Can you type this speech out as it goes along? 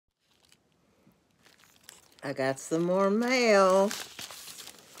I got some more mail.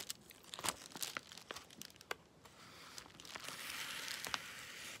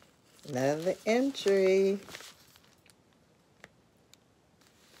 Another entry.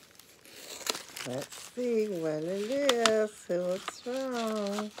 Let's see what it is, who it's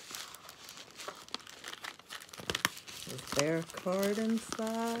from. Is there a card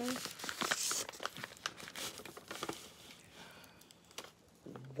inside?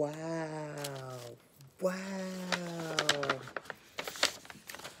 Wow. Wow.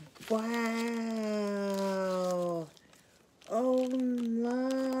 Wow. Oh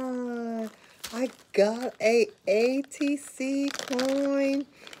my. I got a ATC coin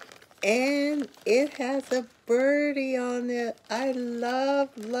and it has a birdie on it. I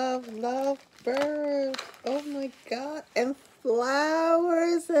love, love, love birds. Oh my God. And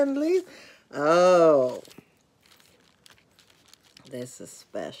flowers and leaves. Oh. This is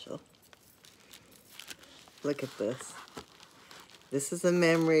special. Look at this. This is a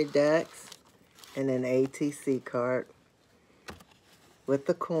memory dex and an ATC card with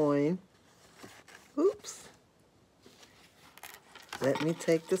the coin. Oops. Let me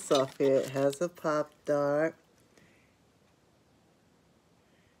take this off here. It has a pop dart.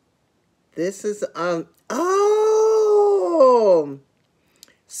 This is, oh!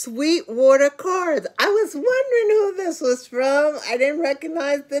 Sweetwater cards. I was wondering who this was from. I didn't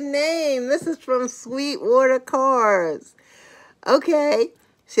recognize the name. This is from Sweetwater cards. Okay.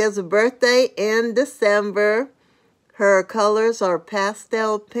 She has a birthday in December. Her colors are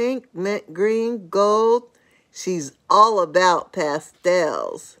pastel pink, mint green, gold. She's all about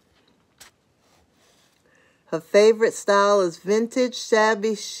pastels. Her favorite style is vintage,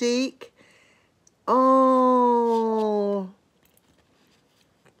 shabby chic. Oh,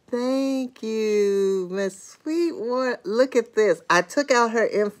 thank you, Miss Sweetwater. Look at this. I took out her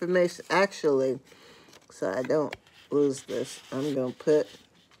information, actually, so I don't lose this. I'm going to put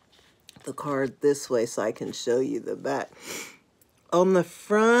the card this way so I can show you the back. On the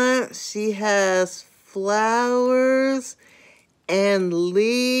front, she has flowers and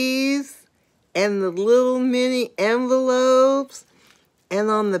leaves and the little mini envelopes. And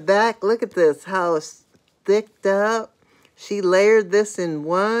on the back, look at this, how it's thicked up. She layered this in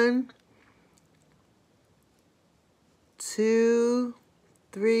 1, 2,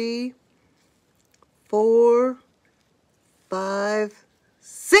 3, 4, 5,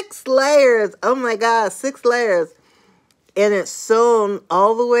 6 layers. Oh my God, 6 layers. And it's sewn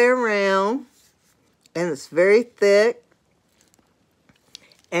all the way around. And it's very thick.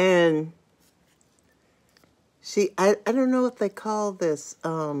 And I don't know what they call this.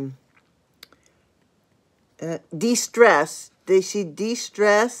 De-stress. She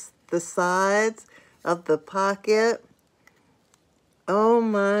de-stressed the sides of the pocket. Oh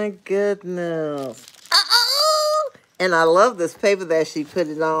my goodness. Oh! And I love this paper that she put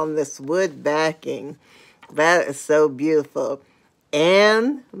it on, this wood backing. That is so beautiful.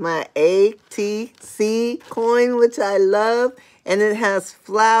 And my ATC coin, which I love. And it has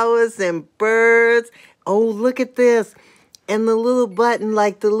flowers and birds. Oh, look at this. And the little button,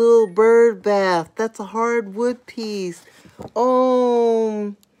 like the little bird bath. That's a hardwood piece.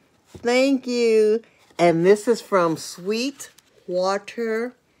 Oh, thank you. And this is from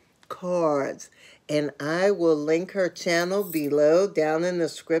Sweetwater Cards. And I will link her channel below, down in the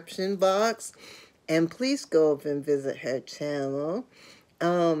description box. And please go up and visit her channel.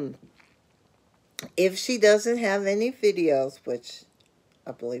 If she doesn't have any videos, which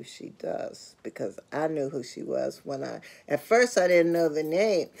I believe she does, because I knew who she was when at first I didn't know the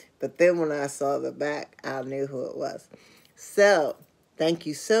name, but then when I saw the back, I knew who it was. So, thank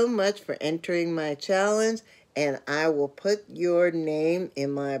you so much for entering my challenge, and I will put your name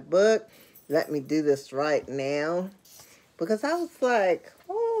in my book. Let me do this right now, because I was like,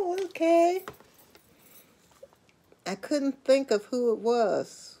 oh, okay. I couldn't think of who it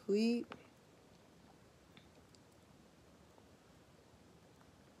was. Sweet.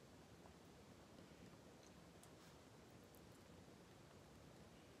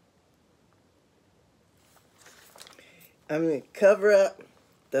 I'm going to cover up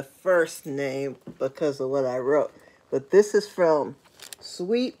the first name because of what I wrote. But this is from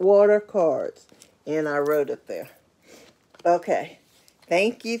Sweetwater Cards, and I wrote it there. Okay.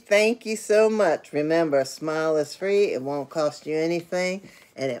 Thank you so much. Remember, a smile is free. It won't cost you anything,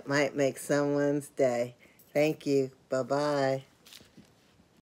 and it might make someone's day. Thank you. Bye-bye.